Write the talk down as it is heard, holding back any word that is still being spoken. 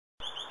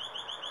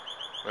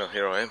Well,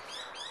 here I am,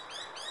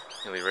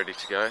 nearly ready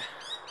to go,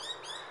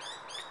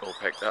 all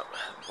packed up,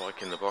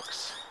 bike in the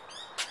box,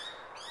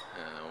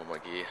 all my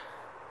gear.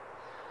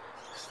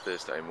 It's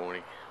Thursday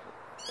morning,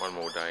 one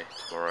more day,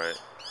 tomorrow,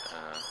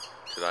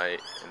 today,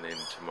 and then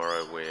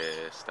tomorrow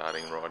we're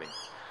starting riding.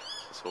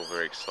 It's all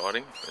very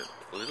exciting, but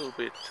a little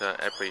bit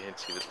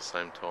apprehensive at the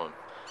same time.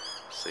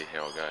 See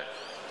how I go.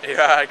 Here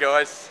we are,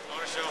 guys,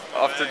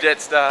 off to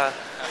Jetstar.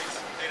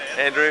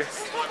 Andrew,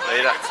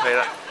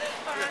 Peter.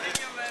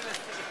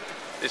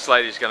 This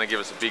lady's going to give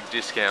us a big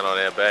discount on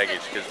our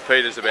baggage because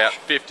Peter's about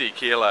 50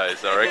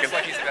 kilos, I reckon. Looks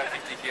like he's about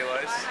 50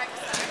 kilos.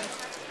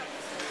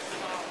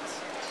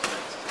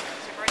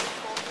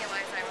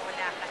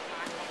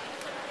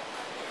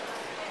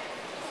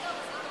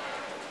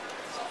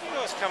 You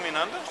guys coming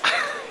under?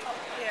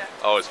 Yeah.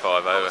 I was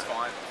 5 over. That was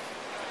fine.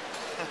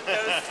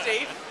 That was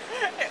Steve.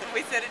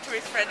 We said it to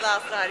his friend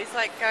last night. He's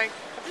like going,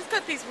 I've just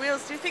got these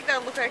wheels. Do you think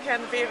they'll look okay on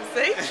the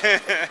BMC?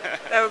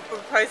 They were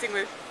proposing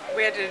with,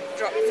 we had to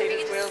drop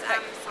Peter's wheels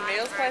back to some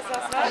meals place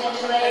last night. And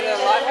they're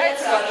lightweight,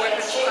 so I'm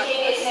working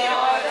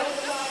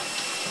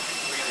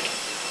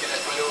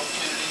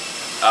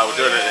We'll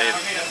do it at the end.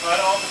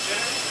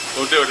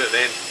 We'll do it at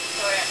the end.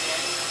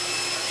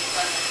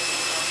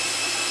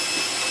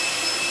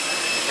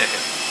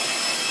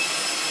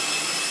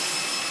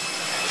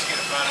 Just get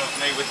a photo of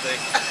me with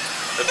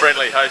The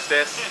friendly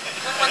hostess.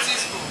 What's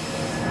this for?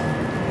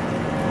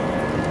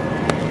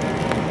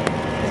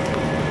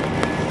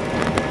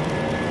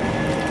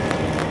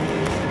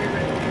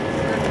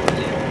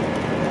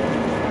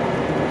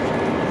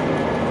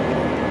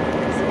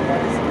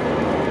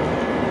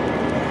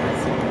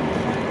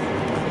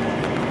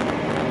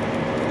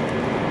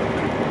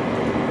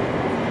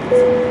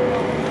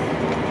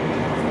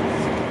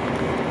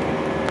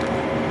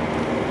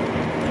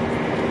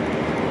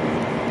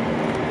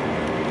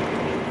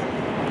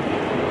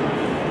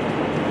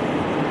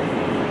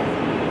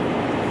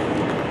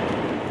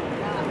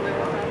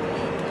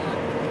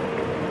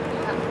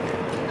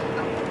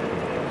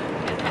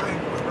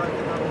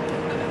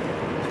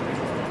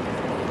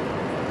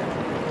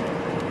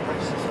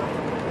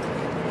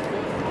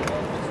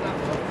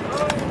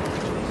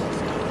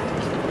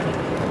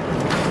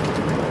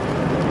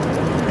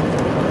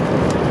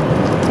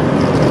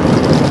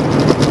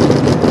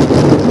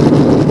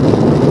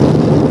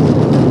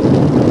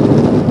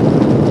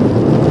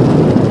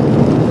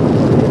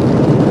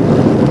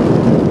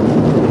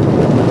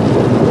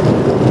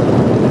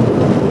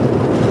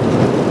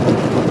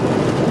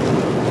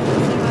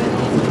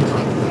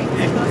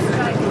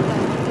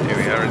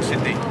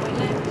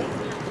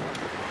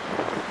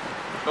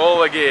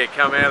 All the gear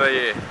come out of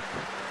here.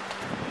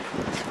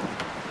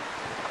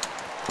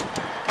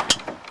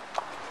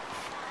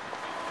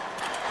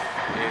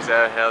 Here's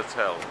our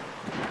hotel.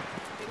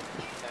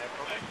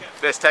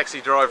 Best taxi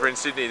driver in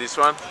Sydney, this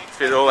one.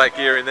 Fit all that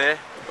gear in there.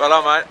 Well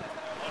done, mate.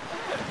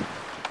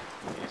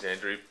 Here's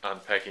Andrew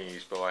unpacking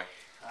his bike.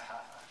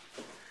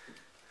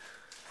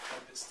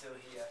 Hope it's still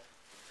here.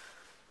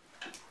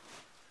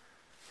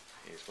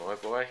 Here's my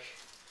bike.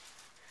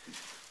 In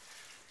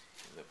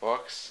the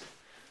box.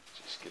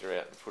 Just get her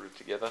out and put it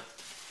together.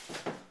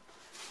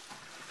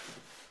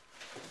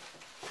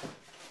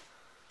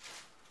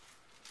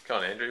 Come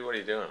on, Andrew, what are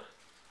you doing?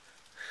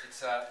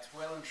 It's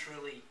well and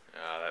truly.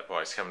 Ah, that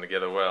bike's coming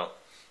together well.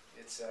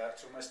 It's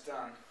almost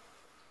done.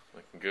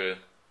 Looking good.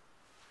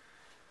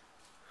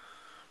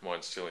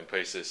 Mine's still in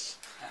pieces.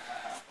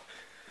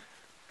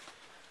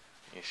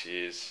 Here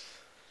she is.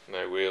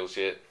 No wheels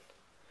yet.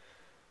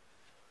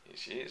 Here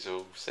she is,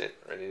 all set,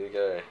 ready to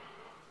go.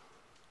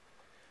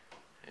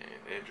 And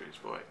Andrew's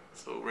bike,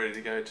 it's all ready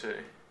to go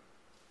too.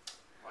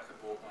 Like a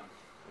bought one.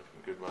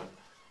 Looking good, one.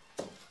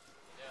 I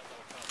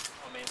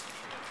mean,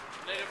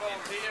 need a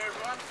volunteer,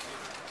 everyone?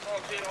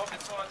 Volunteer to help me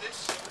find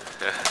this.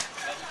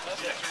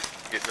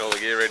 Getting all the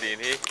gear ready in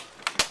here.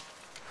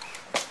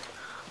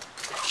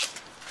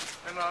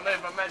 And I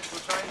need my magical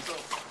chainsaw.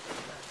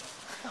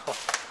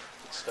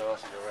 It's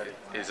started already.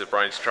 Here's the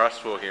Brains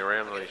Trust walking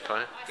around on his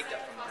phone. Picked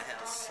up from my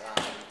house.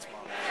 It's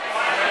my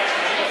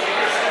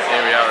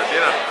Here we are at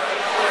dinner.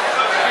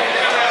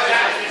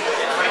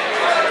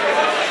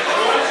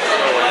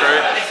 All the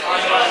crew.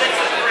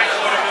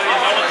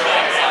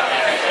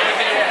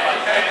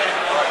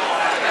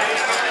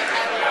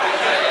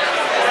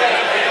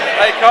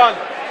 Hey, Con.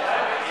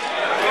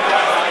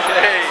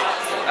 Hey.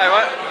 Hey,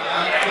 what?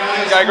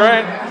 Go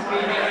green.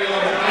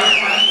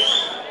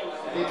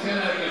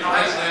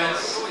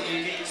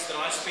 That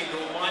I spend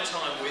all my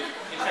time with.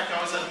 In fact,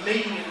 I was at a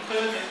meeting in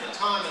Perth at the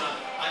time, and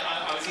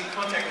I was in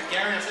contact with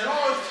Gary, and I said,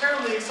 "Oh, it's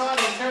terribly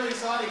exciting, terribly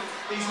exciting.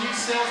 These new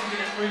cells have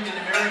been approved in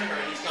America."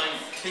 And he's going,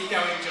 "Keep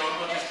going, John.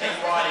 We'll just keep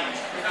writing."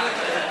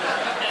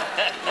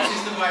 Which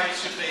is the way it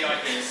should be, I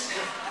guess.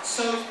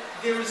 So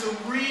there is a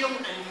real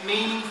and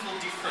meaningful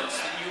difference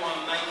that you are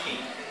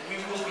making.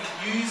 We will be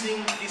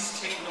using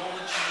this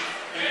technology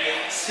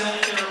in the cell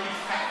therapy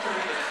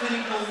factory, the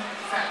clinical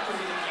factory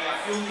that we are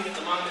building at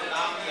the moment at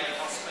RPA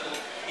Hospital.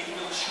 It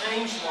will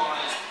change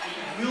lives. It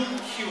will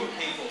cure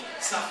people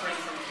suffering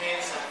from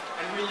cancer.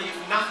 And really, if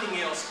nothing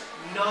else,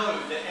 know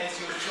that as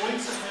your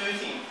joints are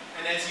hurting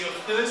and as your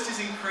thirst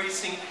is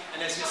increasing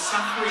and as you're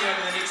suffering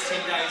over the next 10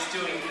 days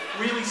doing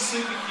really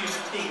superhuman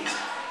things,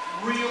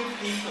 real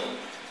people,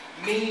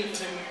 many of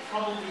whom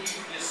probably you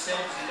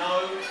yourselves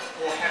know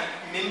or have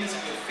members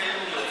of your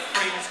family or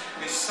friends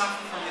who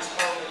suffer from this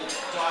horrible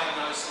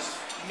diagnosis,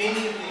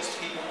 many of these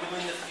people will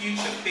in the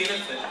future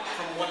benefit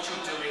from what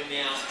you're doing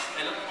now.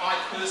 And I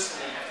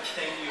personally have to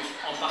thank you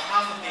on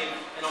behalf of them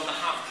and on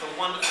behalf of the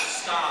wonderful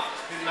staff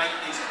who make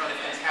these kind of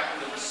things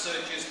happen, the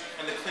researchers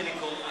and the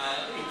clinical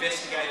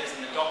investigators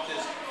and the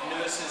doctors,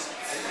 nurses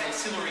and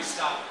ancillary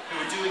staff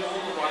who are doing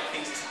all the right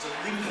things to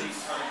deliver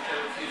these kind of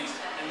therapeutics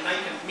and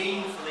make a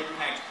meaningful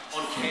impact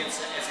on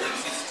cancer as it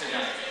exists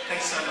today.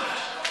 Thanks so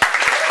much.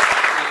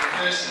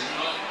 Person,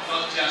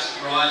 not just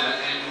rider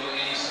and or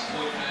any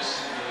support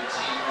person or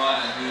team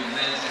rider who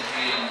lends a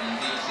hand and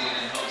digs in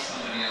and helps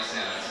somebody else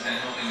out. It's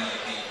about helping other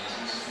people,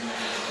 which is what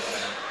it's all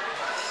about.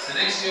 The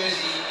next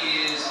jersey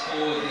is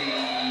for the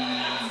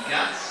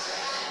guts,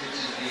 which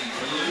is the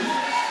blue,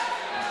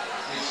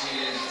 which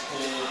is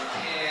for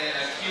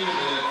Cure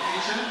the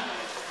Future.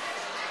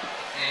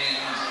 And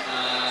it's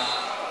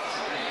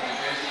a pretty cool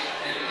jersey.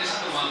 And this is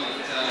the one that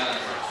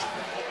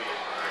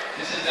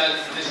this is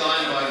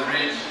designed by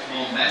Reg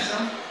Mombasa,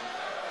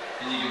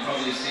 and you can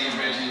probably see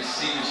Reg's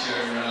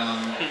signature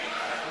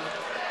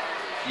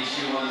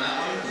issue on that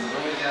one, for the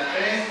boys out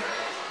there,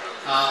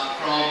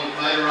 from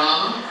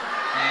Motorama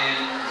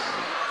and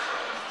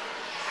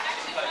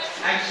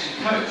Action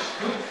Coach.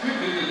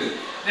 Good.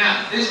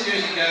 Now, this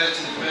jersey goes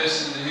to the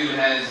person who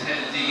has had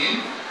to dig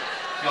in,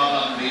 go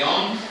above and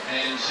beyond,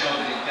 and show a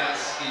bit of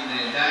guts in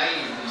their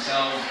day, with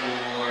themselves,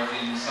 or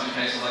in some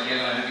cases like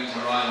Evo, having to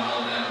ride a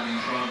holiday after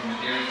being thrown from a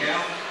dairy cow.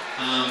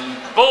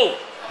 Bull!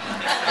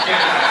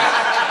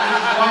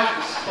 White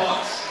with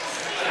spots.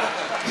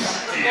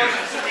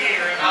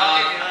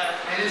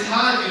 And it's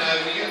hard, you know,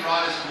 when you get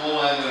riders from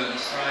all over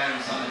Australia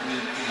and some of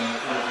them, you know,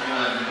 from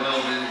all over the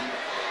world, and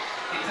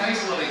it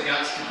takes a lot of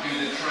guts to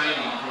do the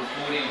training for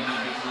a 1400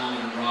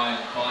 kilometre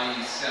ride by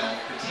yourself,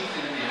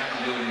 particularly when you have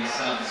to do it in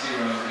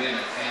sub-zero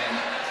weather. And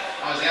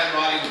I was out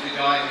riding with the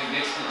guy who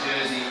gets the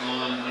jersey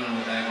on, I don't know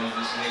what day it was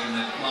this week, and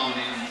they've flown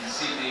into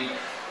Sydney.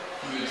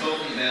 We were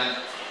talking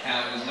about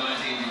how it was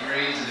 19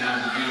 degrees and how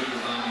it was a beautiful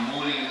balmy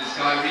morning, and this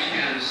guy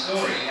recounted a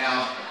story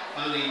how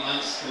only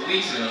months or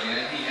weeks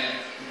earlier he had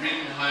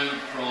ridden home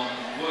from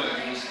work.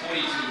 It was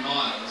 42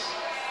 miles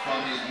from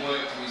his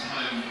work to his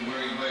home, from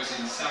where he works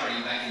in Surrey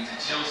back into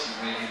Chelsea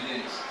where he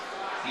lives.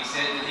 He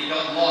said that he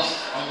got lost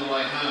on the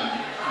way home.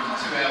 It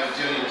was a 2-hour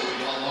journey, which was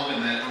a lot longer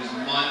than that. It was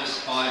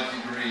 -5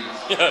 degrees.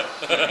 He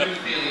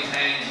couldn't feel his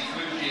hands, he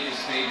couldn't keep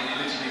his feet, and he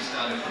literally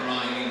started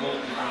crying. He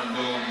walked to the front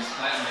door and his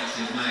flatmate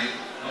said, "Mate,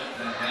 what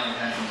the hell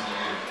happened to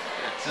you?"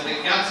 So the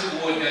Guts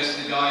Award goes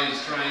to the guy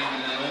who's trained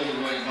and done all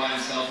the work by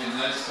himself in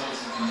those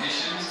sorts of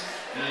conditions.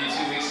 And only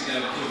 2 weeks ago,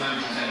 he flew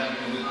home from South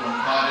Africa with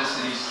bronchitis,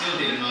 and he's still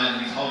here tonight,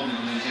 and he's holding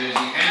the blue jersey.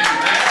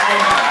 Andrew, Matt,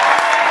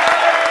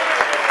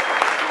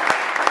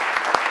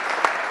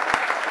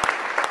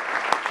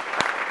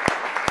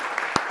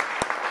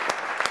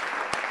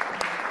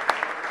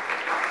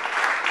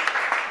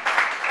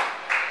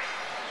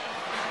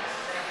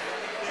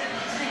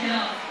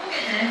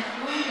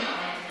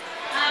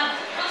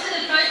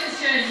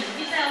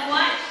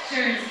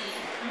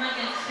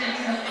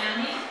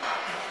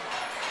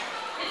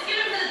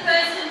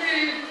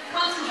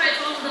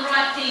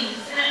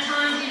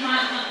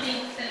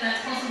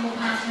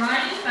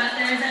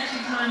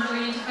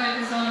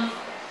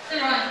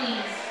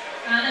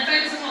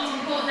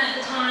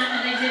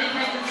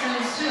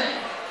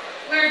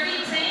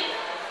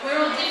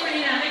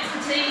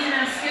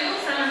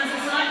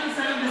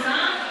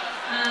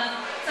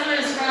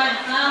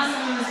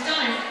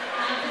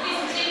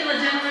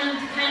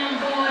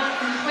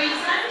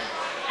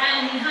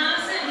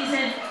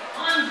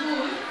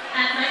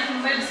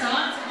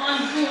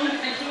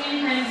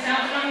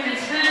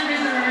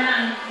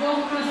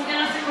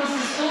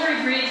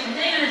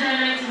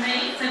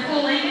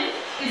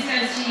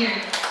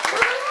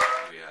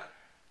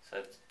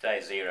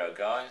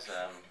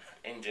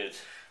 injured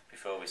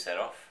before we set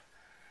off.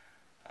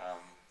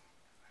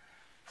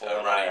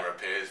 So running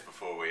repairs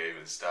before we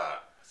even start,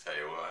 I'll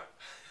tell you what.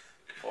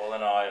 Paul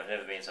and I have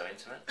never been so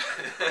intimate.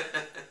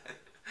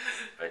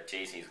 But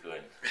geez, he's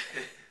good.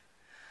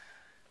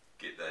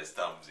 Get those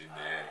thumbs in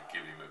there,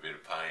 give him a bit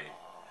of pain.